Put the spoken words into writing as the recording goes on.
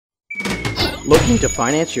Looking to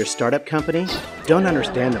finance your startup company? Don't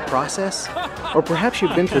understand the process? Or perhaps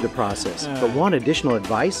you've been through the process but want additional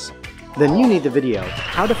advice? Then you need the video,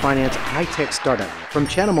 How to Finance a High-Tech Startup from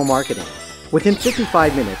Chanimal Marketing. Within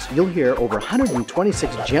 55 minutes, you'll hear over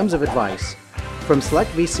 126 gems of advice from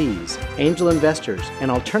select VCs, angel investors,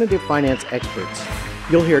 and alternative finance experts.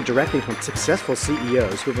 You'll hear directly from successful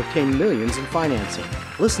CEOs who have obtained millions in financing.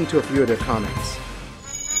 Listen to a few of their comments.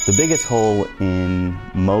 The biggest hole in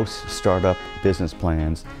most startup business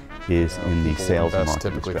plans is in the sales and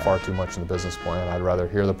marketing typically strategy. far too much in the business plan. I'd rather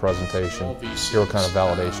hear the presentation, hear what kind of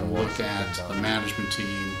validation work. Look at the management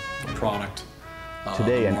team, the product.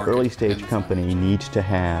 Today, an early stage company needs to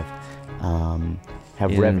have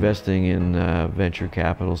revenue. Investing in venture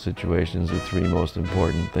capital situations, the three most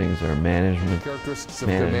important things are management. Characteristics of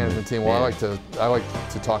a good management team. Well, I like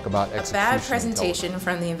to talk about execution. A bad presentation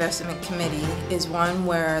from the investment committee is one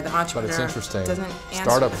where the entrepreneur But it's interesting. doesn't answer.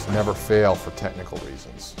 Startups never fail for technical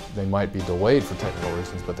reasons. They might be delayed for technical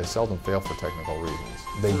reasons, but they seldom fail for technical reasons.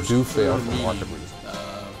 They do fail for market reasons.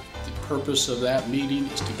 The purpose of that meeting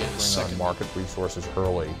is to get a second market resources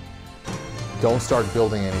early. Don't start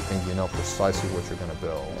building anything you know precisely what you're going to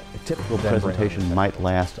build. A typical presentation might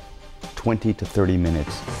last 20 to 30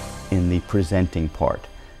 minutes in the presenting part.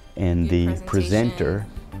 And the presenter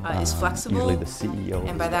is flexible, usually the CEO.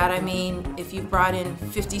 And by that I mean if you've brought in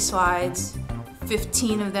 50 slides,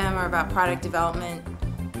 15 of them are about product development.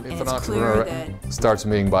 If an entrepreneur starts a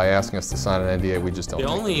meeting by asking us to sign an NDA, we just don't. The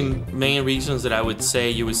only main reasons that I would say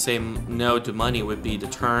you would say no to money would be the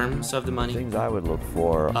terms of the money. Things I would look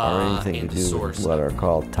for are anything to do with what are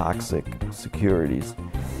called toxic securities,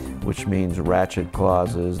 which means ratchet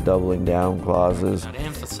clauses, doubling down clauses. I'd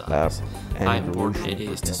emphasize how important it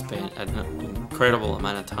is to spend an incredible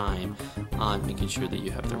amount of time on making sure that you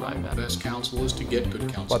have the right value. The best counsel is to get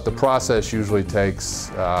good counsel. But the process usually takes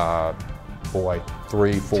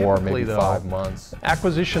 3, 4, maybe 5 months.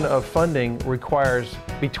 Acquisition of funding requires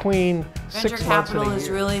between 6 months and a year. Venture capital is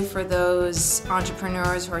really for those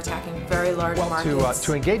entrepreneurs who are attacking very large markets.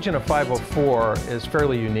 To engage in a 504 is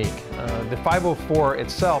fairly unique. The 504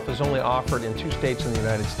 itself is only offered in 2 states in the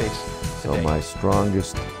United States today. So my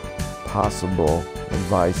strongest possible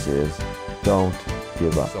advice is don't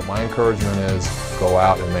give up. So my encouragement is go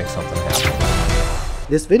out and make something happen.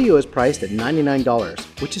 This video is priced at $99,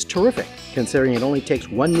 which is terrific, considering it only takes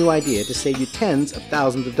one new idea to save you tens of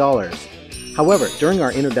thousands of dollars. However, during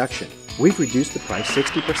our introduction, we've reduced the price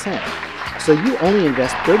 60%, so you only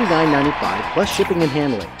invest $39.95 plus shipping and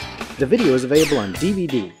handling. The video is available on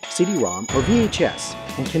DVD, CD-ROM, or VHS,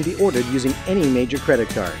 and can be ordered using any major credit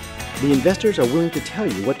card. The investors are willing to tell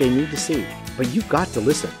you what they need to see, but you've got to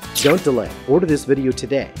listen. Don't delay. Order this video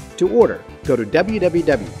today. To order, go to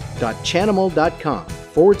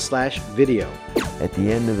www.chanimal.com/video. At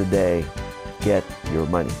the end of the day, get your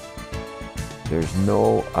money. There's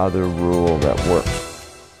no other rule that works.